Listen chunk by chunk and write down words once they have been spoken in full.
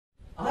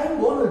I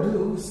want to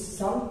do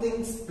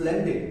something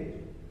splendid,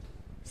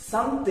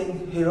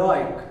 something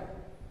heroic,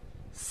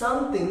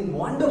 something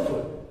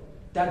wonderful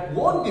that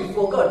won't be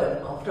forgotten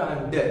after I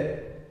am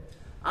dead.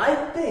 I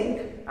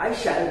think I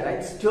shall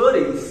write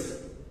stories.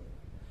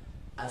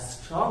 A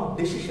strong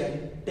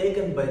decision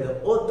taken by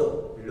the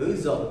author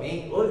Louisa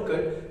May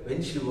Alcott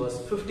when she was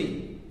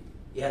 15.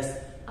 Yes,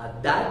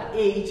 at that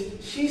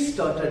age she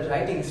started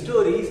writing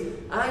stories,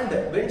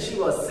 and when she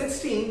was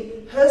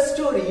 16 her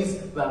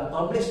stories were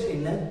published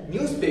in a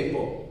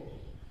newspaper.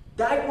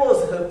 That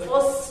was her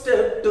first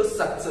step to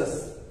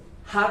success.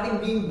 Having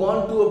been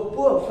born to a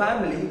poor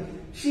family,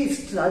 she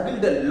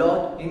struggled a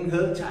lot in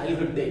her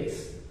childhood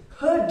days.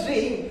 Her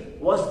dream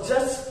was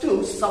just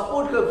to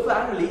support her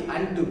family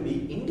and to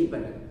be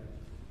independent.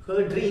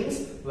 Her dreams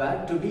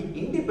were to be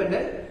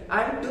independent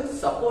and to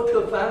support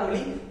her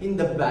family in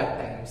the bad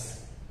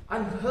times.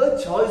 And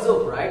her choice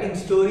of writing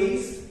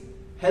stories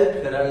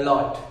helped her a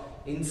lot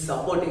in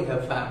supporting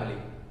her family.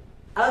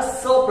 A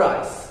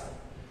surprise!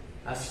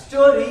 A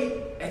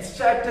story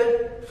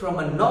extracted from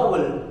a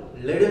novel,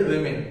 Little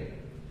Women.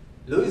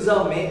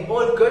 Louisa May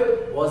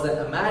Alcott was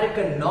an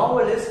American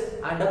novelist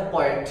and a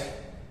poet.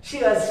 She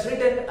has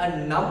written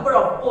a number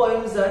of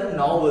poems and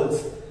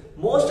novels.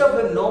 Most of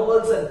her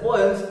novels and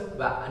poems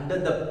were under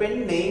the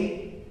pen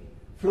name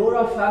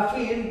Flora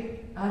Fairfield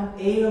and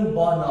A.M.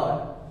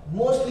 Barnard.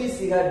 Mostly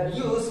she had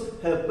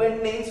used her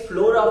pen names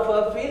Flora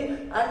Fairfield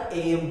and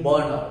A.M.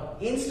 Barnard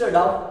instead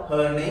of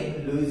her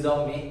name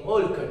Louisa May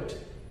Alcott.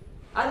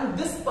 And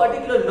this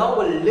particular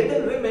novel,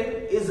 Little Women,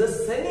 is a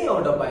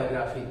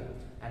semi-autobiography.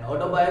 An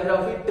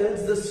autobiography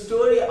tells the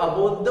story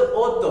about the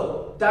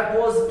author that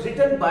was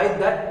written by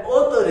that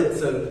author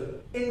itself.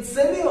 In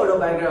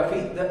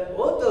semi-autobiography, the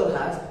author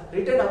has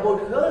written about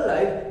her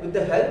life with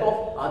the help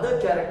of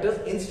other characters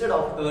instead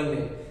of her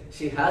name.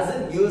 She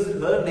hasn't used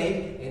her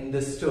name in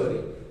this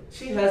story.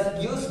 She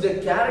has used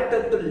a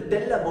character to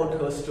tell about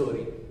her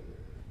story.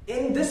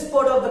 In this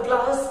part of the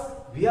class,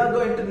 we are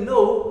going to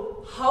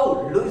know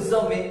how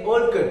Louisa May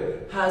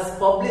Alcott has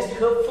published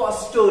her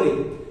first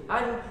story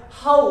and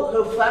how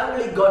her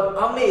family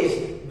got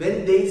amazed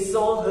when they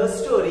saw her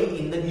story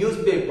in the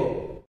newspaper.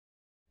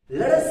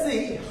 Let us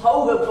see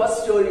how her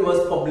first story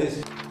was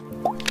published.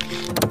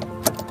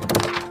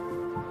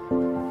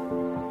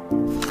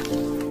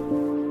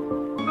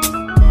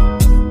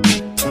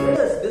 Let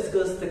us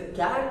discuss the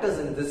characters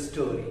in this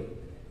story.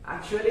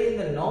 Actually, in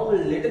the novel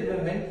Little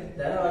Women,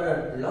 there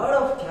are a lot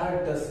of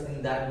characters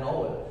in that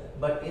novel.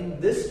 But in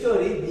this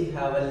story, we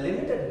have a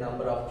limited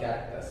number of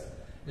characters.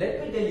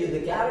 Let me tell you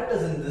the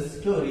characters in this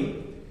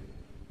story.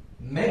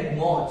 Meg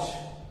March.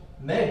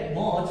 Meg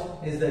March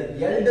is the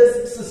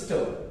eldest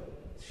sister.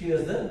 She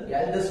is the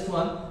eldest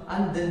one.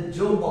 And then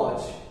Jo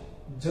March,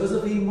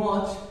 Josephine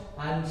March,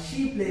 and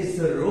she plays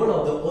the role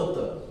of the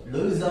author,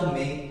 Louisa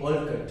May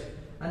Alcott.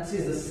 And she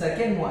is the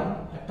second one,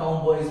 a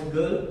tomboyish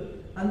girl.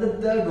 And the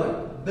third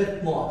one,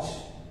 Beth March,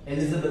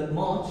 Elizabeth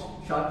March,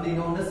 shortly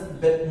known as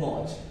Beth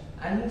March.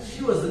 And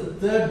she was the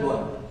third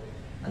one.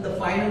 And the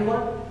final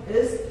one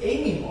is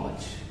Amy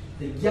March,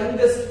 the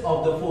youngest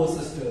of the four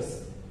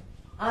sisters.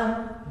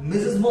 And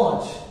Mrs.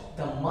 March,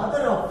 the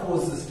mother of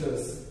four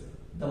sisters,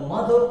 the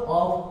mother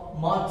of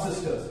March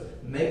sisters,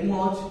 Meg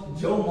March,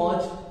 Jo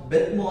March,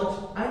 Beth March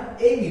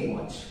and Amy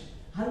March.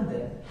 And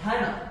then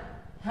Hannah.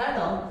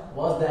 Hannah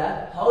was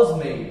their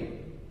housemaid.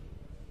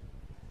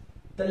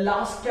 The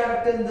last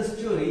character in the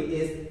story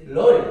is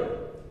Laurie.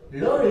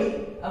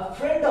 Laurie, a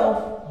friend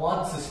of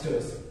March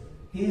sisters.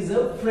 He is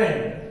a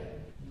friend.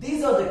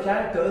 These are the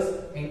characters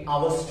in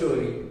our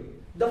story.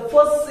 The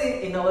first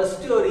scene in our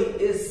story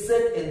is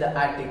set in the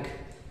attic.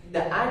 In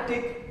the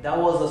attic, there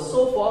was a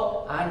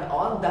sofa, and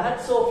on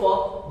that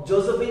sofa,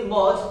 Josephine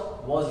March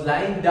was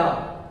lying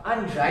down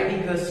and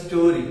writing her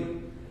story.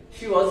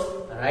 She was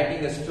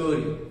writing a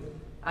story.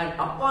 And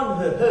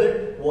upon her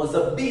head was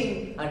a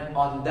beam, and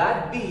on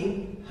that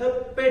beam, her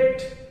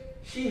pet.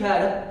 She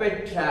had a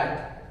pet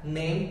rat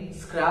named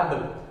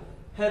Scrabble.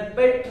 Her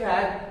pet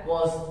rat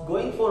was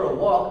going for a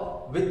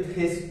walk with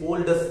his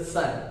oldest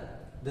son.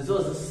 This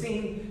was the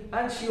scene,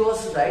 and she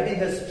was writing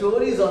her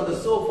stories on the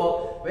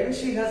sofa. When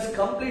she has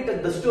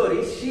completed the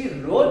story, she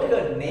wrote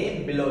her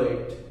name below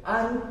it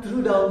and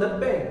threw down the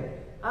pen.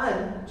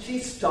 And she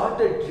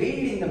started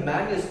reading the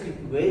manuscript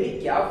very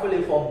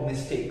carefully for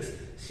mistakes.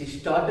 She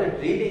started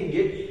reading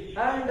it,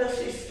 and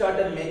she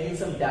started making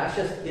some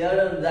dashes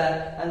here and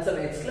there and some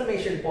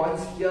exclamation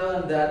points here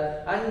and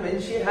there. And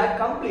when she had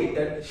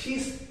completed,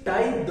 she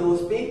tied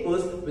those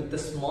papers with a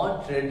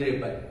smart red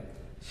ribbon.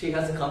 She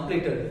has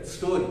completed the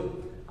story.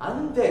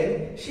 And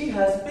then she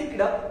has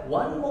picked up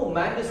one more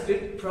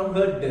manuscript from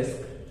her desk.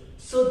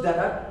 So there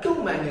are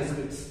two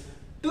manuscripts,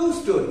 two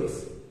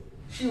stories.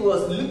 She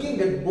was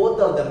looking at both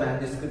of the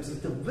manuscripts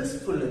with a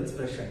wistful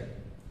expression.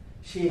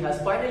 She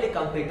has finally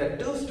completed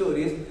two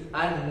stories,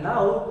 and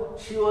now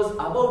she was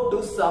about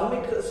to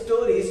submit her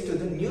stories to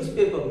the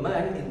newspaper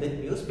man in the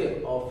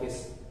newspaper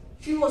office.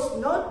 She was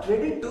not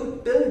ready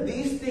to tell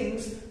these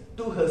things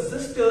to her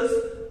sisters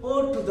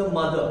or to the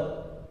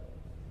mother.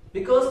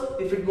 Because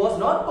if it was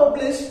not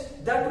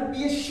published, that would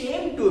be a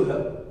shame to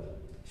her.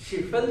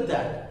 She felt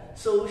that.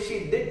 So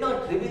she did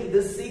not reveal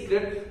this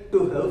secret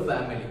to her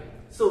family.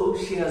 So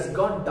she has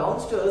gone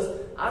downstairs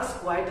as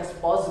quiet as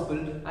possible,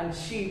 and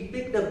she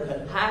picked up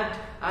her hat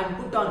and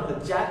put on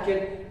her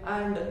jacket,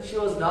 and she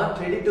was not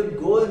ready to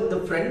go in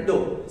the front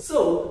door.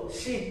 So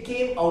she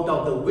came out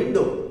of the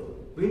window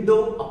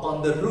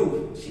upon the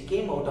roof. She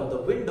came out of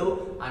the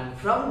window, and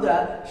from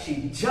there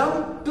she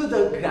jumped to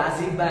the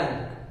grassy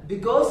bank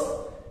because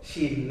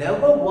she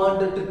never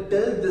wanted to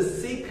tell the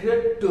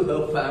secret to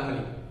her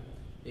family,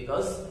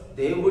 because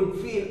they would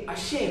feel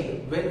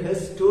ashamed when her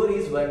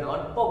stories were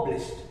not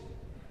published.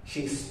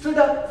 She stood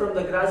up from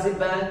the grassy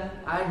bank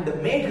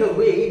and made her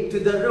way to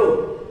the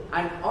road.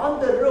 And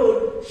on the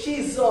road,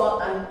 she saw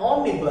an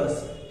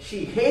omnibus.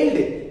 She hailed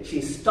it.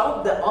 She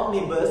stopped the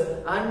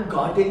omnibus and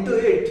got into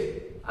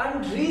it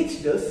and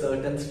reached a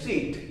certain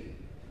street.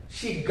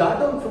 She got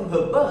down from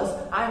her bus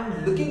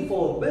and looking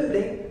for a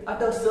building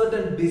at a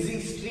certain busy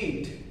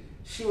street.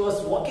 She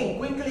was walking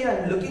quickly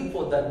and looking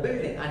for that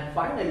building, and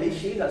finally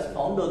she has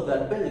found out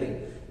that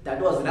building. That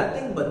was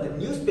nothing but the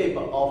newspaper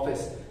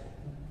office.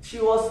 She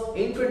was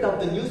in front of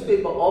the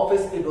newspaper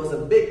office. It was a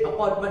big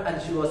apartment,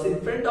 and she was in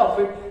front of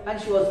it,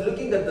 and she was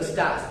looking at the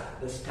stairs.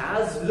 The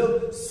stairs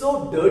looked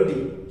so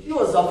dirty. She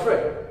was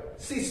afraid.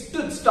 She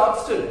stood stock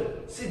still.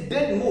 She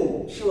didn't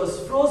move. She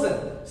was frozen.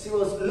 She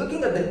was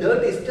looking at the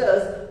dirty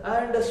stairs,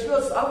 and she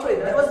was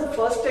afraid. That was the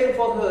first time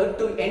for her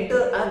to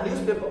enter a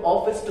newspaper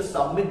office to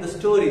submit the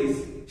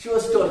stories. She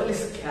was totally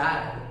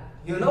scared.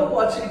 You know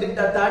what she did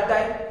at that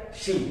time?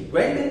 She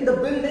went in the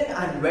building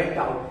and went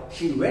out.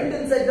 She went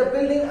inside the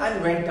building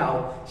and went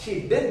out.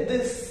 She did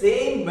this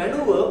same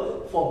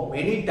maneuver for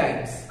many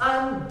times.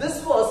 And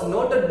this was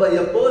noted by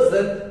a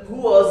person who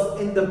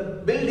was in the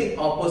building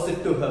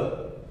opposite to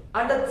her.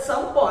 And at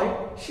some point,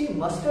 she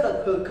mustered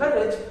up her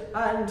courage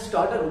and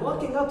started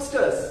walking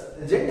upstairs.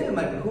 The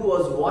gentleman who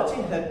was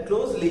watching her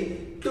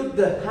closely took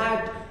the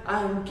hat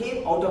and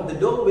came out of the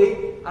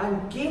doorway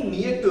and came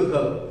near to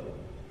her.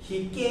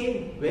 He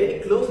came very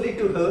closely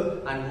to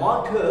her and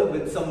mocked her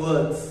with some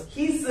words.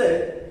 He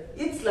said,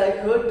 "It's like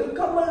her to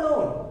come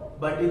alone,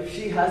 but if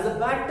she has a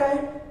bad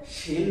time,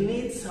 she'll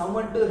need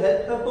someone to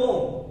help her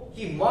home."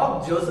 He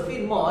mocked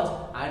Josephine March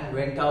and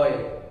went away.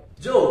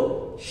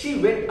 Jo, she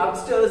went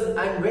upstairs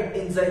and went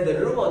inside the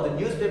room of the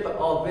newspaper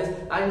office,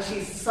 and she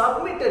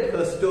submitted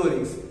her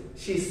stories.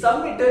 She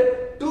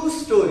submitted 2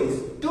 stories,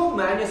 2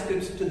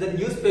 manuscripts to the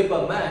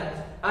newspaper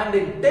man, and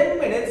in 10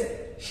 minutes,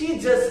 she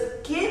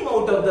just came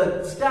out of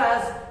the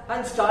stairs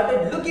and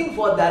started looking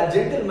for that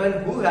gentleman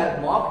who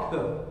had mocked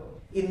her.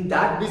 In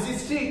that busy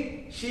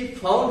street, she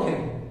found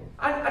him.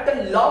 And at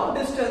a long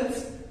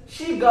distance,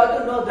 she got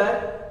to know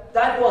that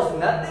that was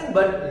nothing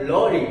but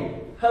Laurie,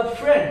 her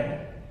friend.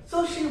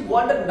 So she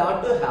wanted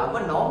not to have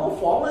a normal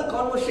formal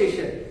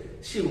conversation.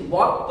 She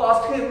walked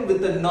past him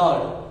with a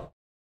nod.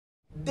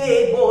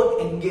 They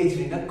both engaged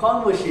in a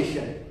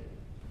conversation.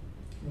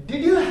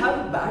 "Did you have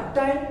a bad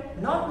time?"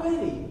 "Not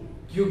very."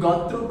 "You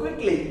got through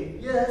quickly?"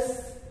 "Yes,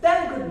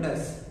 thank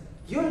goodness."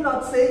 "You'll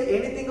not say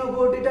anything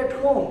about it at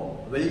home,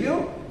 will you?"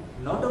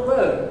 "Not a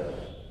word."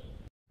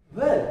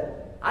 "Well,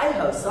 I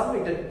have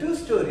submitted 2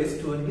 stories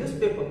to a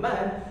newspaper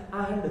man,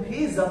 and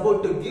he is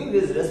about to give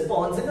his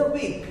response in a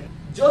week."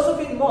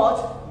 Josephine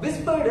March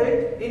whispered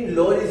it in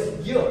Laurie's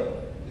ear.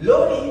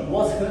 Laurie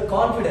was her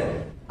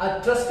confidant, a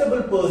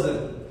trustable person.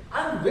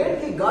 And when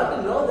he got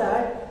to know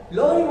that,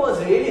 Laurie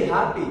was really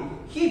happy.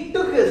 He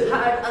took his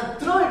hat and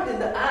threw it in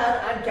the air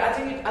and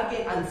catching it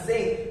again and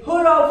saying,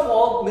 "Hurrah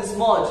for Miss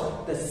March,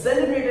 the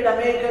celebrated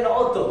American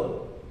author."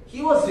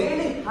 He was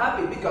really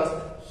happy because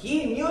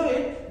he knew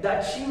it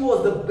that she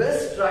was the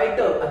best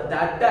writer at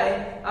that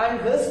time,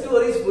 and her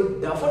stories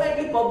would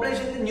definitely publish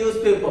in the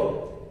newspaper.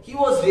 He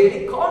was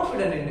really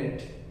confident in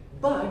it.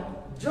 But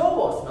Jo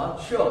was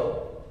not sure.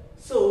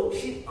 So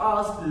she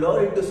asked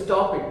Laurie to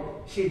stop it.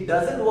 She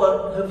doesn't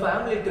want her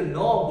family to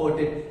know about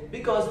it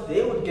because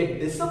they would get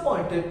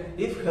disappointed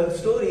if her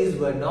stories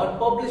were not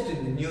published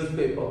in the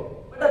newspaper.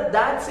 But at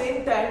that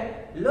same time,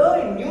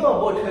 Laurie knew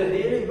about her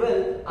really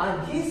well,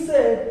 and he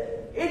said,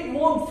 "It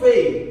won't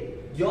fail.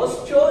 Your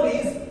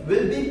stories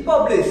will be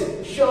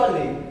published,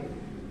 surely.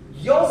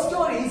 Your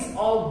stories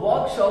are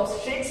workshops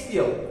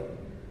Shakespeare."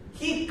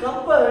 He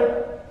compared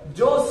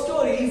Jo's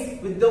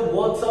stories with the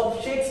works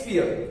of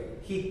Shakespeare.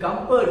 He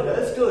compared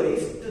her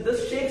stories to the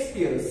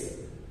Shakespeare's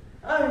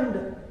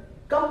and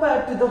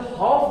compared to the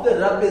half the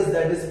rubbish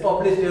that is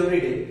published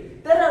every day.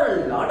 There are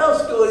a lot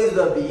of stories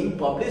that are being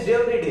published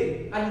every day,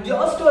 and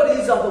your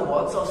stories are the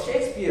works of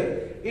Shakespeare.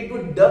 It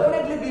would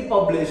definitely be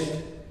published.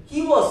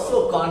 He was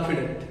so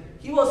confident.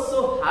 He was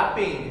so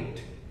happy in it.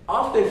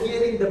 After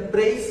hearing the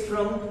praise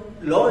from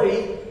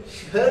Laurie,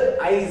 her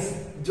eyes,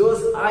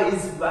 Jo's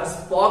eyes were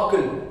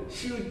sparkled.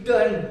 She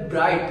turned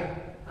bright,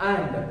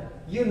 and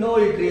you know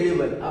it really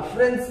well. A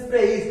friend's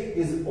praise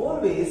is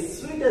always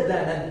sweeter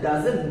than a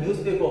dozen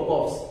newspaper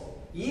puffs.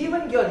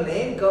 Even your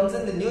name comes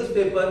in the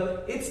newspaper,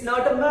 it's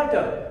not a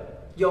matter.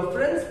 Your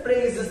friend's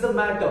praise is the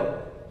matter.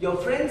 your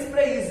friend's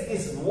praise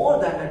is more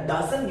than a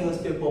dozen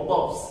newspaper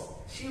puffs.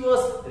 She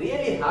was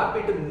really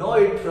happy to know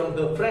it from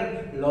her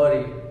friend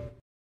Laurie.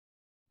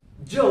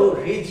 Joe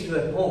reached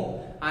her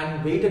home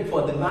and waited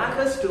for the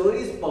her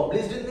stories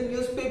published in the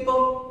newspaper.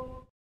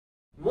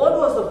 What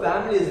was the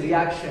family's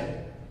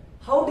reaction?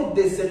 How did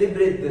they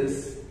celebrate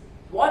this?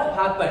 What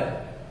happened?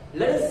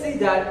 Let us see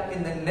that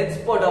in the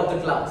next part of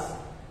the class.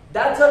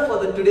 That's all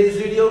for today's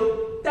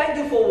video. Thank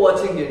you for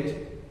watching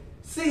it.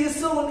 See you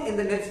soon in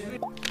the next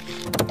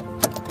video.